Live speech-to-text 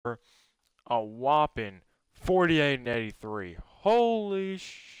a whopping 48-83. Holy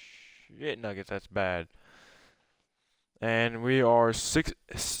shit, Nuggets, that's bad. And we are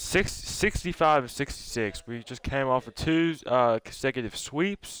 65-66. We just came off of two consecutive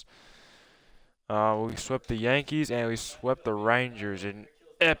sweeps. We swept the Yankees and we swept the Rangers in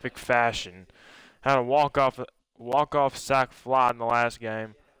epic fashion. Had a walk-off sac fly in the last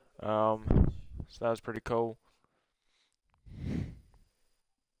game. So that was pretty cool.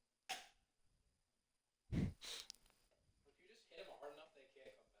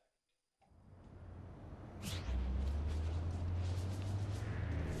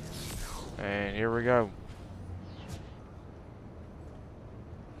 And here we go.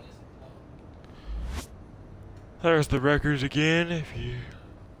 There's the records again. If you.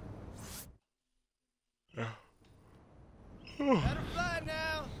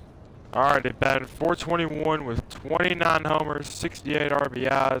 Alright, they batted 421 with 29 homers, 68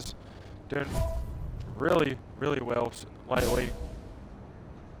 RBIs. Doing really, really well lately.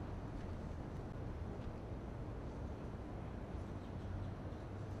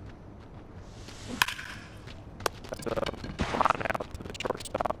 That's a line out to the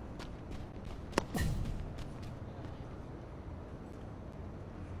shortstop.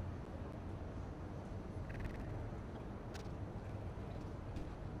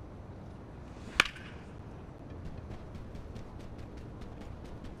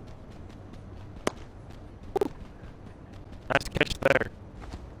 Nice catch there.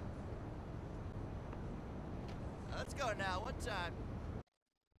 Let's go now. What time?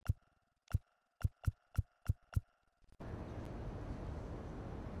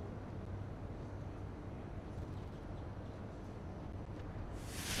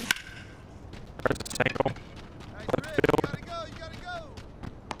 There's a single. Left field. You gotta go.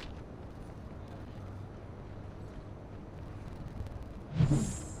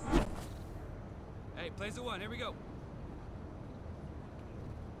 Hey, plays the one. Here we go.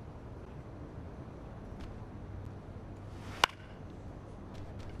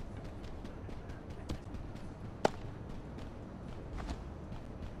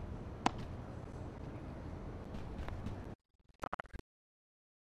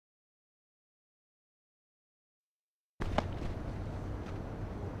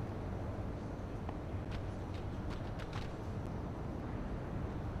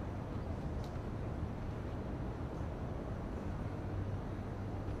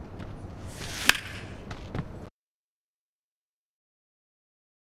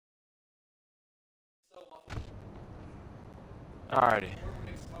 Alrighty.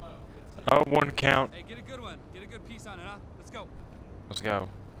 Oh, one count. Hey, get a good one. Get a good piece on it, huh? Let's go. Let's go.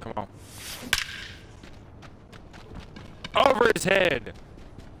 Come on. Over his head.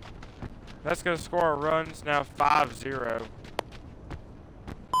 That's going to score our runs. Now 5-0.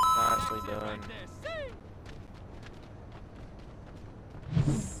 Nicely done.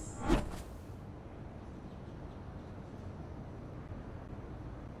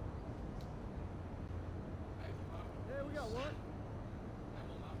 Hey, we got one.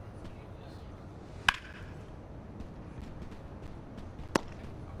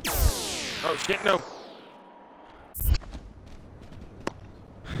 Oh shit, no.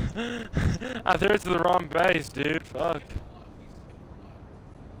 I threw it to the wrong base, dude. Fuck.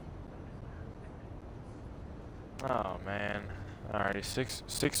 Oh man. Alrighty,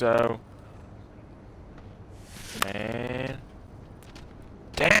 6-0. Man.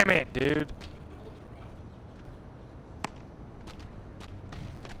 Damn it, dude.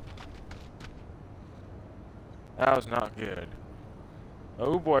 That was not good.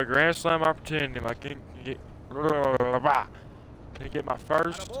 Oh boy, grand slam opportunity. I can get my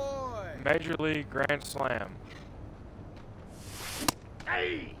first major league grand slam.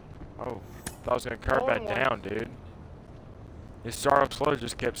 Hey! Oh, thought I was gonna curve that down, dude. His startup slow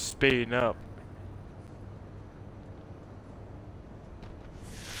just kept speeding up.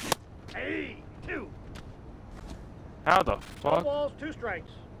 Hey! 2. How the No fuck? balls, 2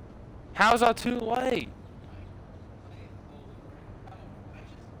 strikes. How's that too late?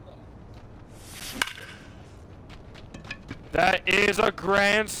 That is a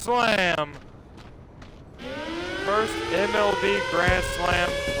grand slam. First MLB grand slam.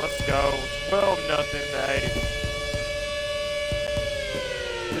 Let's go. 12-0 to 8.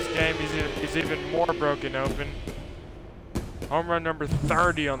 This game is even more broken open. Home run number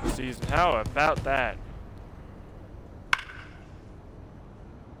 30 on the season. How about that?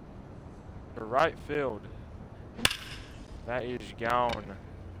 To right field. That is gone.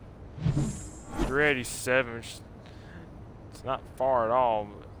 387. It's not far at all.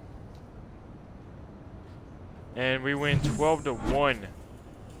 And we win 12-1.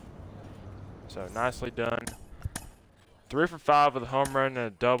 So nicely done. 3 for 5 with a home run and a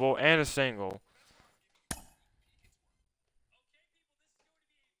double and a single.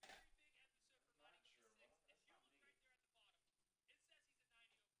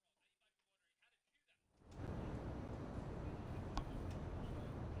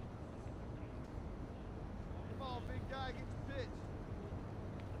 Come on, big guy, get the pitch.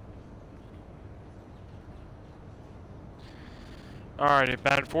 Alrighty,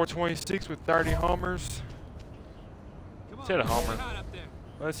 batting 426 with 30 homers. Come Let's hit a on, homer. stay hot up there.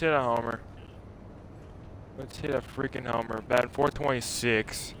 Let's hit a homer. Let's hit a freaking homer. Batting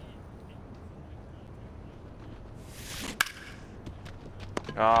 426.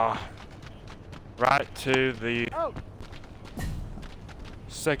 Ah, right to the Oh.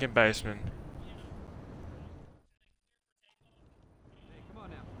 second baseman. Hey, come on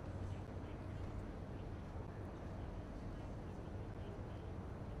now.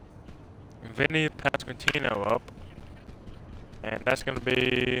 Vinny Pasquantino up. And that's going to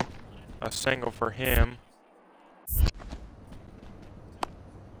be a single for him.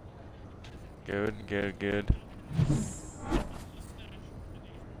 Good, good, good.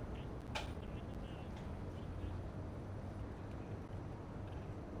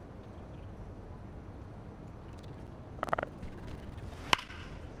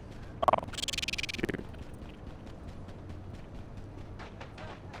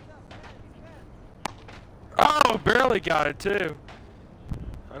 Oh, barely got it too.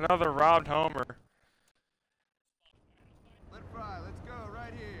 Another robbed homer. Let it fly. Let's go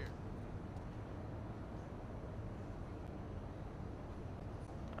right here.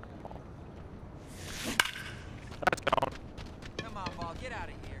 That's gone. Come on, ball, get out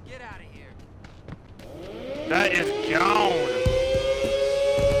of here. Get out of here. That is gone.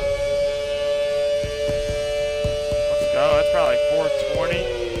 Let's go. That's probably like 420.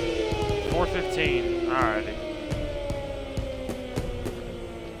 415. Alrighty.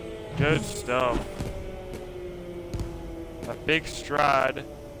 Good stuff. A big stride.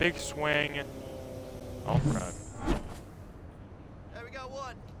 Big swing. Alright. Hey, we got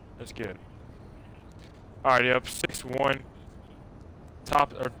one. That's good. Alrighty, up 6-1.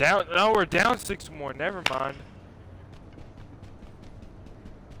 Top or down? No, we're down 6-1. Never mind.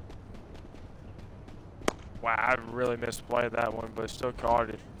 Wow, I really misplayed that one, but still caught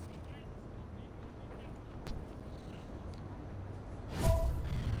it.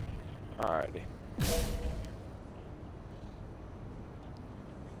 Alrighty. Hey,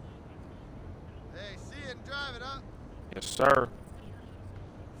 see it and drive it, huh? Yes, sir.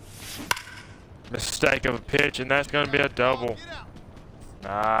 Mistake of a pitch, and that's going to be a double. Get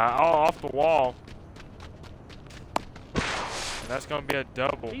out. Oh, off the wall. And that's going to be a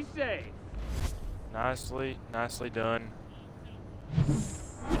double. Be safe. Nicely done.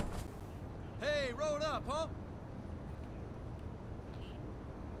 Hey, roll it up, huh?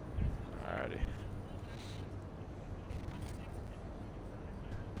 Alrighty.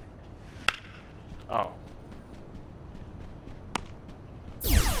 Oh.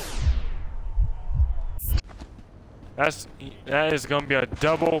 That is gonna be a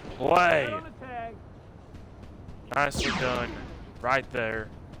double play. Get on the tag. Nicely done. Right there.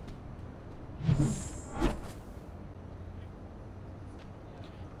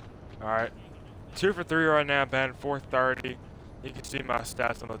 Alright. 2 for 3 right now, batting 430. You can see my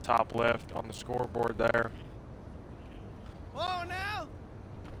stats on the top left on the scoreboard there. Oh, now.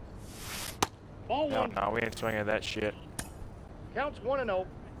 Ball Hell one. no, we ain't swinging that shit. Counts 1-0.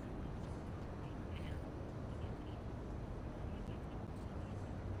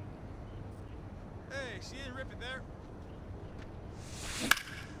 Hey, she didn't rip it there.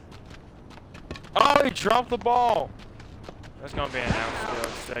 Oh, he dropped the ball. That's gonna be an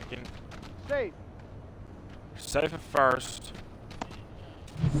outfield second. Safe. Safe at first.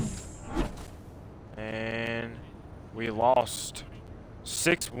 And we lost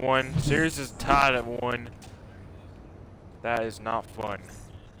 6-1. Series is tied at 1. That is not fun.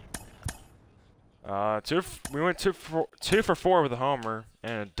 We went 2 for 4 with a homer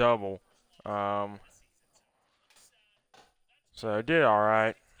and a double. So I did all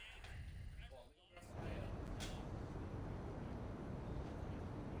right.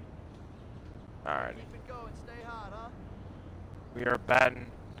 Alrighty. Keep it going. Stay hot, huh? We are batting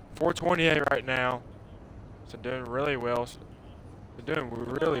 428 right now. So doing really well. We're doing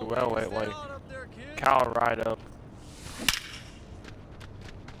really well lately. Stay on up there, kid. Kyle right up.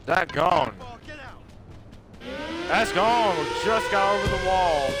 That gone. Ball, get out. That's gone. We just got over the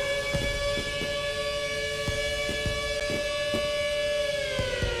wall.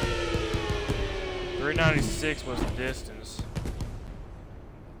 .396 was the distance.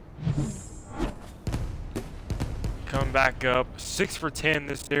 Coming back up. 6 for 10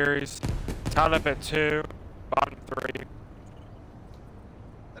 this series. Tied up at 2. Bottom 3.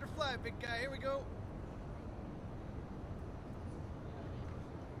 Let her fly, big guy. Here we go.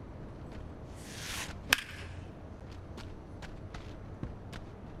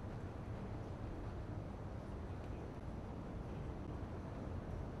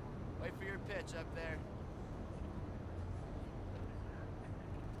 Wait for your pitch up there.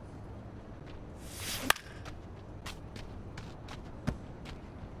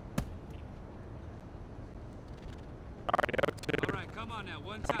 All right, come on now,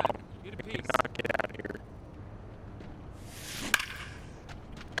 one time. Get a piece. Get out of here.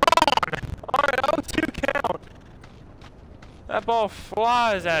 Alright, 0-2 count. That ball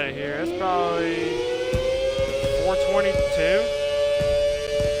flies out of here. That's probably 422.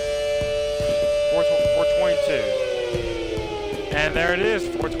 422. And there it is,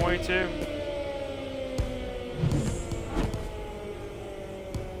 422.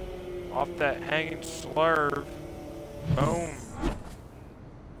 Off that hanging slurve. Boom.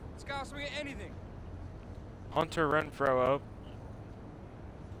 Let's go swing at anything. Hunter Renfro up.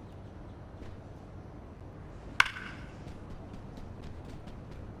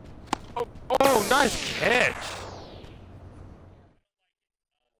 Oh, nice catch.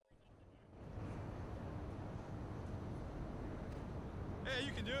 Hey,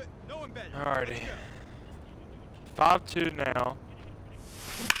 you can do it. No one bet. Alrighty. 5-2 now.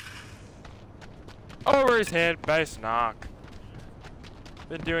 Over his head, base knock.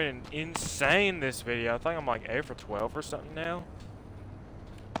 Been doing insane this video. I think I'm like 8 for 12 or something now.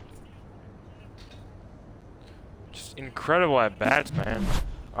 Just incredible at bats, man.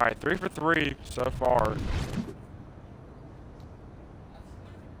 Alright, 3 for 3 so far.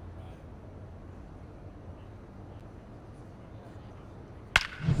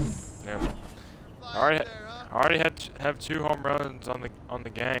 Yep. Already have 2 home runs on the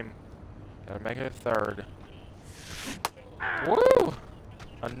game. Gotta make it a third. Woo!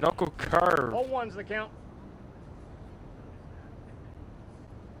 A knuckle curve. 0-1's the count.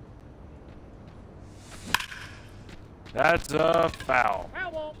 That's a foul.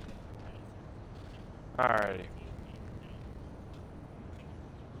 Foul ball. Alrighty.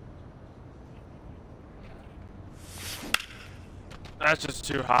 That's just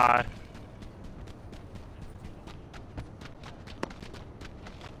too high.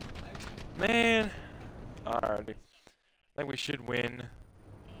 Man. Alrighty. I think we should win.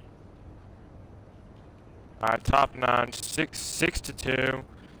 Alright, top 9, 6-2.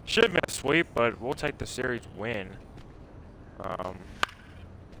 Should have been a sweep, but we'll take the series win.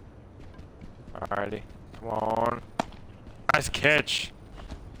 Alrighty. Come on. Nice catch.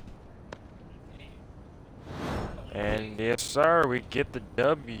 And yes, sir, we get the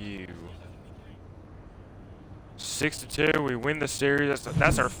W. 6-2. We win the series.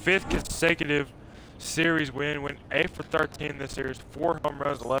 That's our 5th consecutive series win. Went 8 for 13 this series. 4 home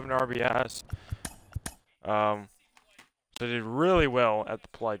runs, 11 RBIs. So did really well at the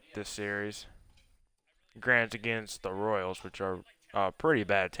plate this series. Granted, against the Royals, which are a pretty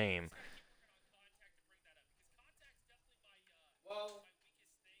bad team.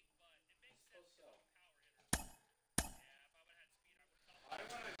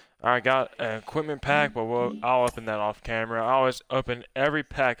 Alright, got an equipment pack, but I'll open that off camera. I always open every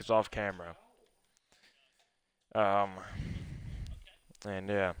package off camera. And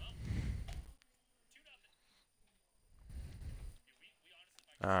yeah.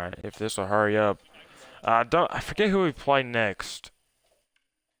 Alright, if this will hurry up. I forget who we play next.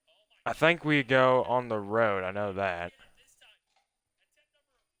 I think we go on the road, I know that.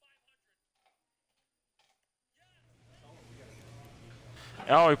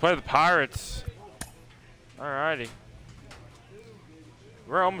 Oh, we play the Pirates. Alrighty.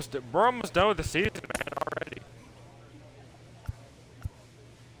 We're almost done with the season, man, already.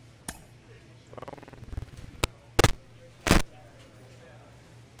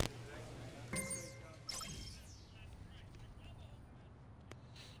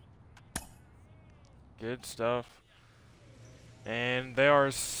 Good stuff. And they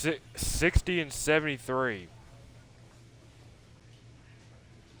are 60 and 73.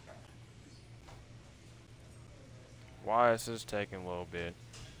 Why is this taking a little bit?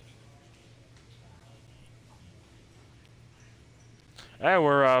 Hey,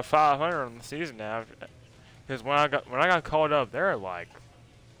 we're 500 on the season now. Because when I got called up, they're like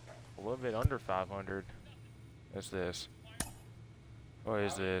a little bit under 500. What's this? What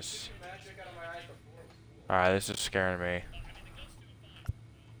is this? Alright, this is scaring me.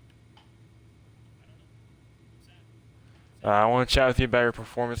 I want to chat with you about your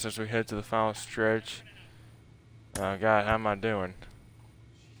performance as we head to the final stretch. Oh God, how am I doing?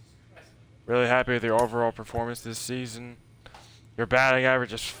 Really happy with your overall performance this season. Your batting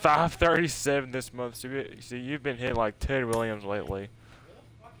average is 537 this month. So you've been hitting like Ted Williams lately.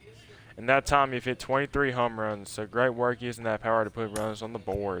 And that time you've hit 23 home runs. So great work using that power to put runs on the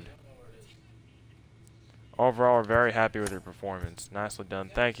board. Overall, we're very happy with your performance. Nicely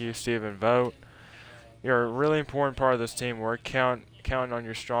done. Thank you, Stephen Vogt. You're a really important part of this team. We're counting on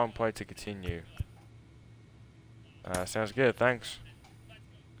your strong play to continue. Sounds good. Thanks.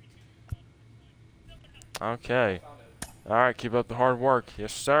 Okay. Alright, keep up the hard work.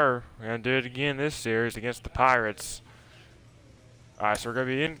 Yes, sir. We're going to do it again this series against the Pirates. Alright, so we're going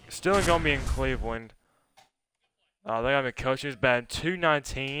to be still going to be in Cleveland. They got me coaching. He's batting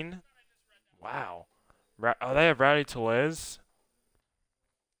 .219. Wow. Oh, they have Rowdy Tellez.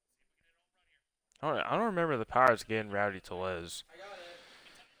 I don't remember the Pirates getting Rowdy Tellez.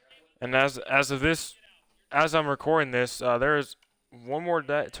 And as I'm recording this, there is one more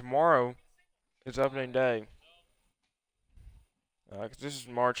day. Tomorrow is opening day. 'Cause this is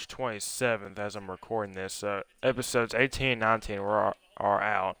March 27th as I'm recording this. Episodes 18 and 19 are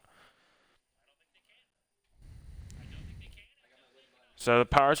out. So the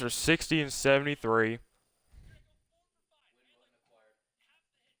Pirates are 60 and 73.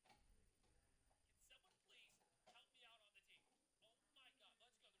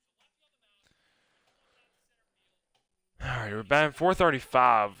 Alright, we're batting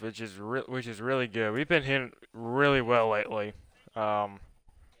 .435, which is really good. We've been hitting really well lately.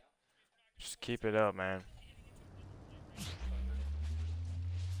 Just keep it up, man.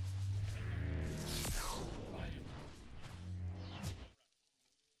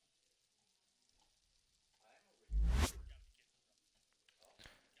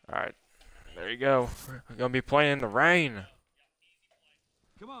 Alright, there you go. We're gonna be playing in the rain.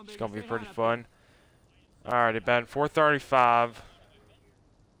 It's gonna be pretty fun. Alright, it batted .435.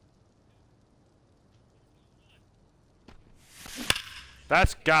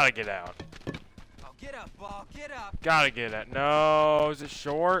 That's gotta get out. Oh, get up, ball. Get up. Gotta get out. No, is it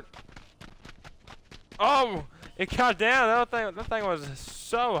short? Oh, it got down. That thing was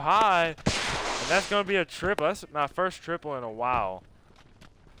so high. And that's gonna be a triple. That's my first triple in a while.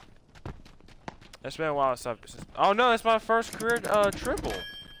 It's been a while since oh no, that's my first career triple.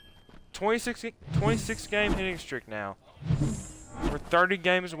 26 game hitting streak now. We're 30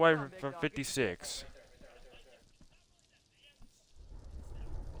 games away from 56.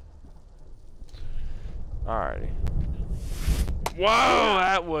 Alrighty. Whoa,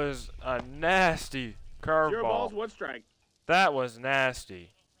 that was a nasty Zero balls, curveball. one strike. That was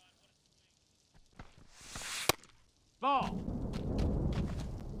nasty. Ball.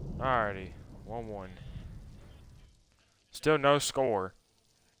 Alrighty, 1-1. Still no score.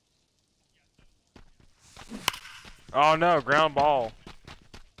 Oh no, ground ball.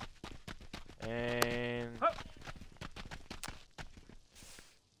 And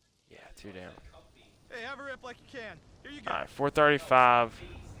yeah, 2 down. Hey, have a rip like you can. Here you go. Alright, 435.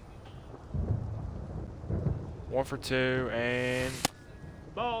 1 for 2, and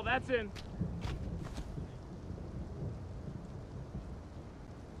Ball, that's in.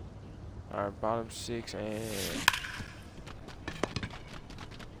 alright, bottom 6, and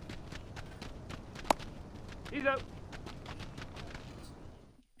He's up.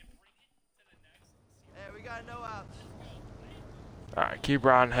 Hey, we got no outs. alright, keep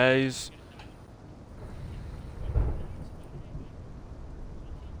riding Hayes.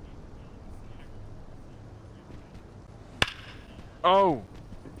 Oh!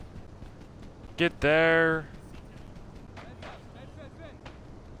 Get there.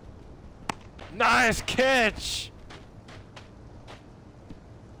 Nice catch!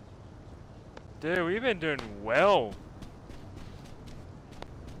 Dude, we've been doing well.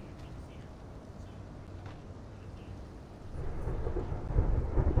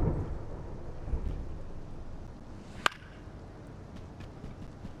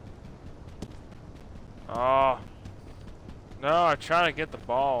 Oh. No, I'm trying to get the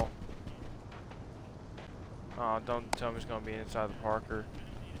ball. Oh, don't tell me it's going to be inside the Parker.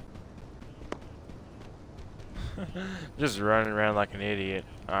 Just running around like an idiot.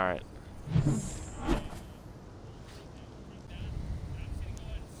 Alright.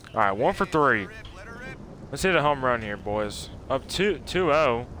 Alright, 1 for 3. Let's hit a home run here, boys. Up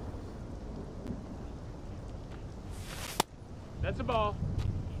 2-0. That's a ball.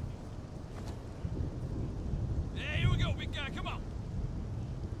 Yeah, here we go, big guy. Come on.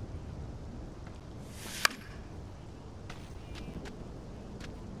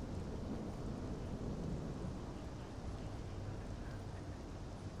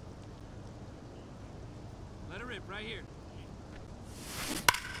 Let it rip right here.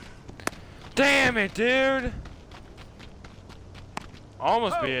 Damn it, dude!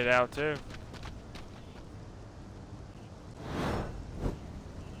 Almost beat it out too.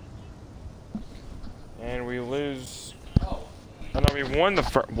 And we lose. Oh no, we won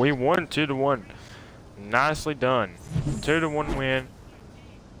we won 2-1. Nicely done. 2-1 win.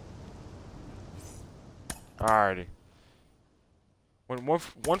 Alrighty. Went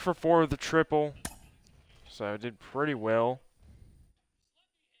one for 4 with the triple, so did pretty well.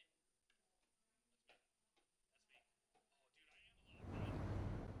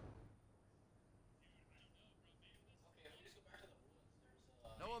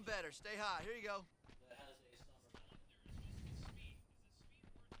 No one better. Stay hot. Here you go.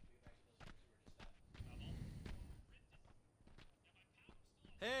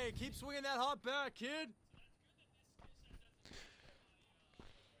 Hey, keep swinging that hot bat, kid.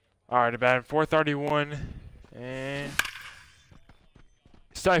 Alright, about 431. And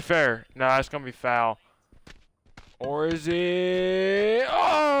stay fair. No, it's gonna be foul. Or is it?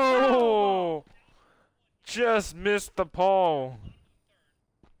 Oh! Just missed the pole.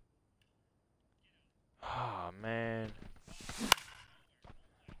 Oh man.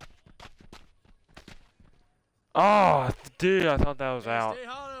 Oh, dude, I thought that was out. Stay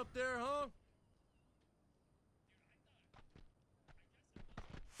hot up there, huh?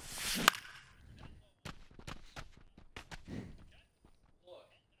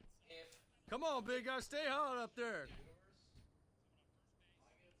 Come on, big guy, stay hot up there.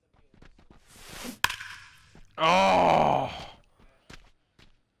 Oh!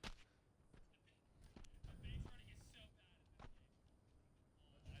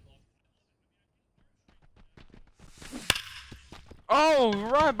 Oh,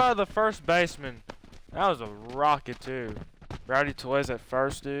 right by the first baseman. That was a rocket too. Rowdy Toys at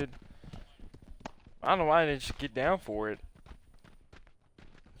first, dude. I don't know why I didn't just get down for it.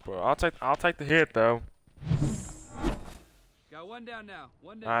 But I'll take the hit though. Got one down now.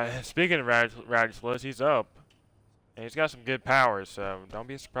 One down. Alright, speaking of Rowdy Toys, he's up. And he's got some good powers, so don't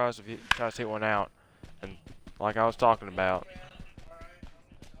be surprised if he tries to hit one out. And like I was talking about.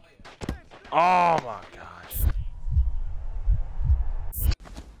 Oh my gosh.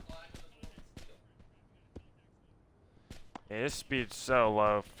 Yeah, this speed's so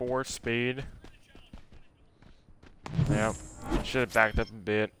low. 4 speed. Yep. Should have backed up a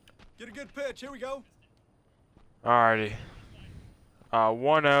bit. Get a good pitch. Here we go. Alrighty.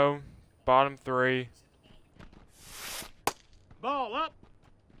 1-0. Bottom 3. Ball up.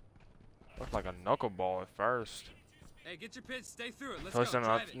 Looked like a knuckleball at first. Hey, get your pitch. Stay through it. Let's At least go. I'm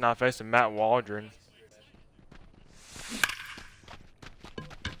Drive it. not facing Matt Waldron.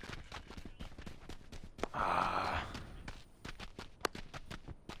 Ah.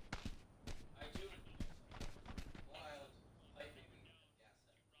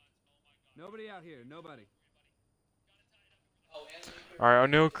 Nobody out here. Nobody. Alright,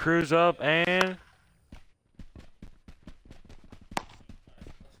 O'Neal Cruz up and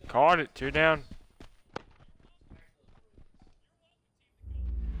caught it. 2 down.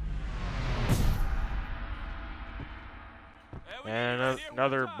 And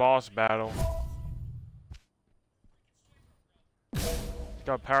another boss battle. He's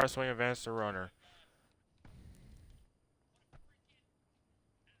got power swing advance to runner.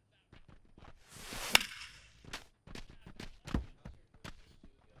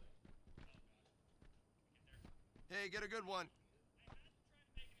 Hey, get a good one.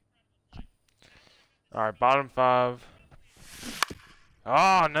 Alright, bottom 5.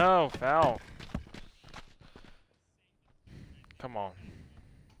 Oh no, foul. Come on.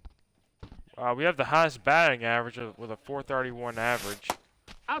 We have the highest batting average with a 431 average.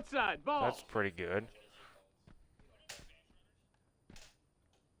 Outside. Ball. That's pretty good.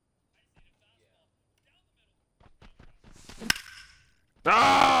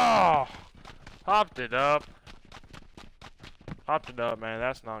 Oh! Hopped it up. Hopped it up, man.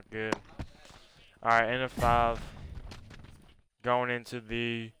 That's not good. Alright, end of 5. Going into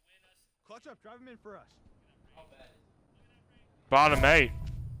the Clutch up. Drive him in for us. bottom 8.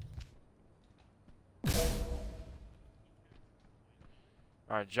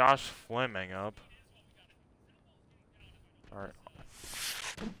 Alright, Josh Fleming up. Alright.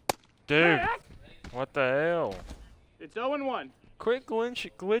 Dude, what the hell? It's 0-1. Quit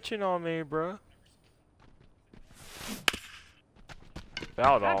glitching on me, bruh.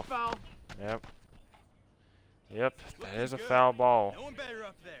 Fouled That's off. foul. Yep. Yep, that is a foul ball. No one better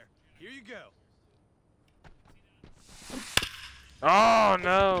up there. Here you go. Oh,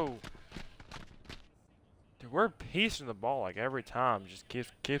 no! Dude, we're piecing the ball like every time. Just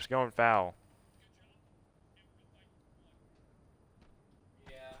keeps going foul.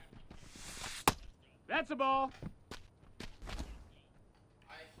 That's a ball.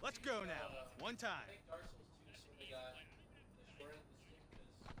 Let's go now. One time.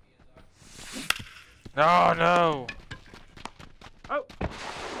 Oh no! Oh.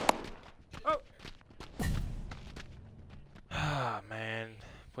 Oh. Ah man,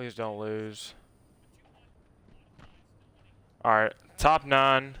 please don't lose. Alright, top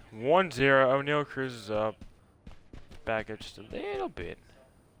 9, 1-0. O'Neal Cruz is up. Back up just a little bit.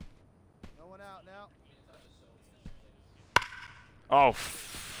 No one out now. Oh,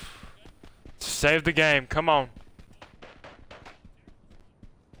 save the game. Come on.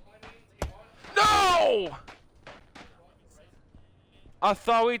 No! I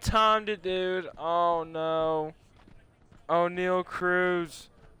thought we timed it, dude. Oh, no. O'Neal Cruz.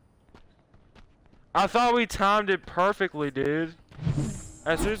 I thought we timed it perfectly, dude.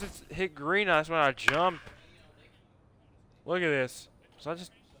 As soon as it hit green, that's when I jumped. Look at this. So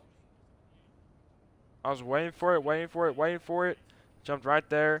I was waiting for it. Jumped right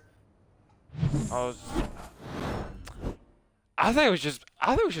there. I think it was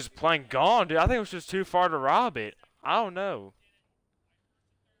just plain gone, dude. I think it was just too far to rob it. I don't know.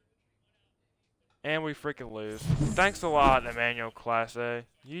 And we freaking lose. Thanks a lot, Emmanuel Class A.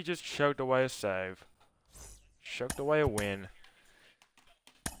 You just choked away a save. Choked away a win.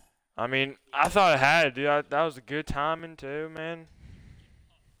 I mean, I thought I had it, dude. That was a good timing, too, man.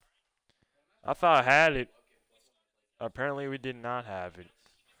 I thought I had it. Apparently, we did not have it.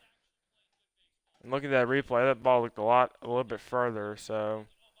 And look at that replay. That ball looked a little bit further, so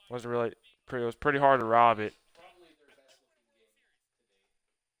it was pretty hard to rob it.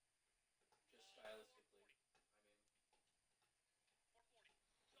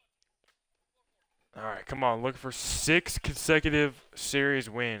 All right, come on. Look for 6 consecutive series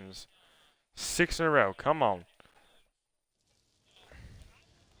wins. 6 in a row. Come on.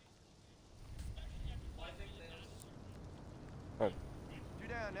 Oh. 2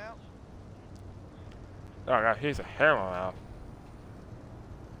 down now. Oh, I got a piece of hair in my mouth.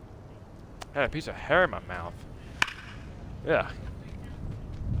 I had a piece of hair in my mouth. Yeah.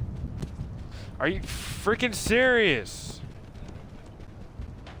 Are you freaking serious?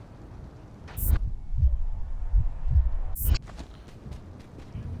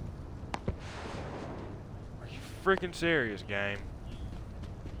 Are you freaking serious, game?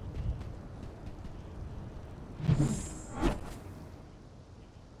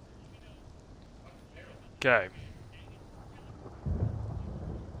 Okay.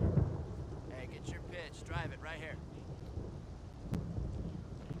 Hey, get your pitch. Drive it right here.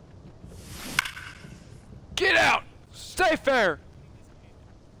 Get out! Stay fair!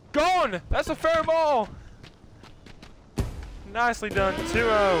 Gone! That's a fair ball! Nicely done.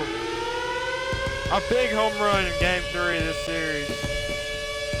 2-0. A big home run in Game 3 of this series.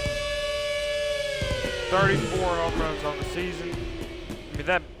 34 home runs on the season. I mean,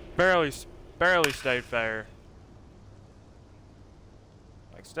 that barely stayed fair.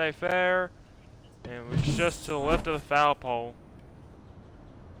 Like, stay fair. And it was just to the left of the foul pole.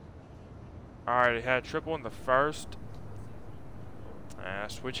 Alright, he had a triple in the first.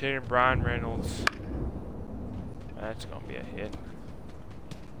 Switch hitting Brian Reynolds. That's going to be a hit.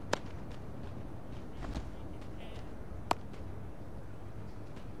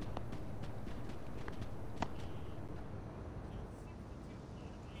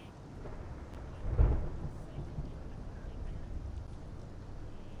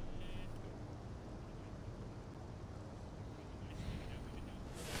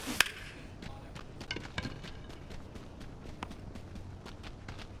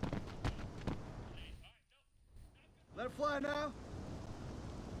 Let it fly now.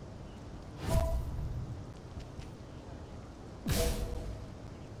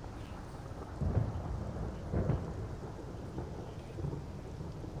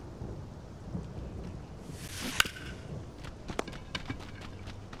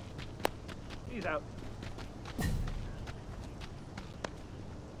 He's out.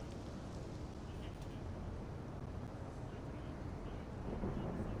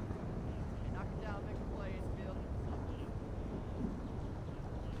 Knock it down, make a play, infield.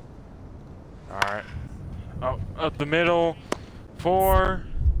 Alright. Oh, up the middle. 4.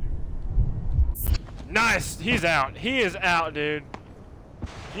 Nice! He's out. He is out, dude.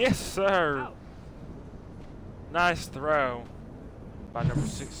 Yes, sir. Out. Nice throw by number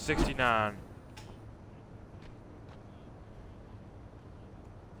 69.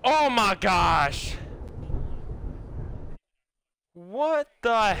 Oh my gosh! What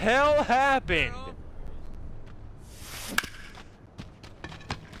the hell happened?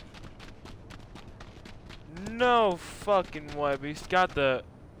 No fucking way. He's got the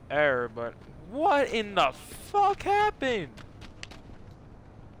error, but What in the fuck happened?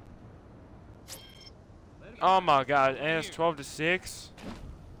 Oh my god, and it's 12-6.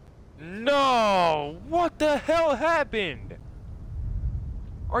 No! What the hell happened?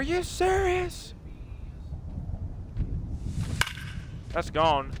 Are you serious? That's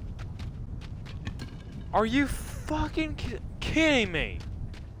gone. Are you fucking kidding me?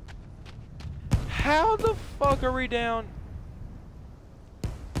 How the fuck are we down?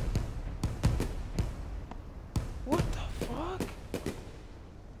 What the fuck?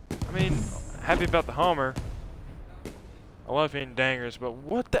 I mean, happy about the homer. I love hitting dangers, but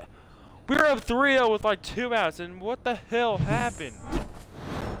what the? We were up 3-0 with like 2 outs, and what the hell happened?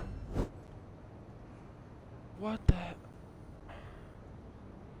 What the?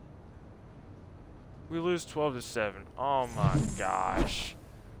 We lose 12-7. Oh my gosh.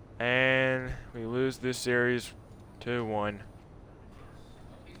 And we lose this series 2-1.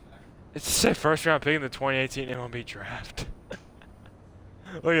 It's the first round pick in the 2018 MLB draft.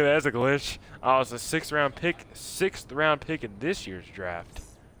 Look at that, that's a glitch. Oh, it's a sixth round pick in this year's draft.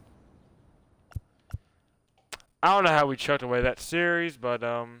 I don't know how we chucked away that series, but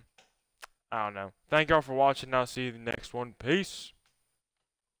I don't know. Thank y'all for watching. I'll see you in the next one. Peace.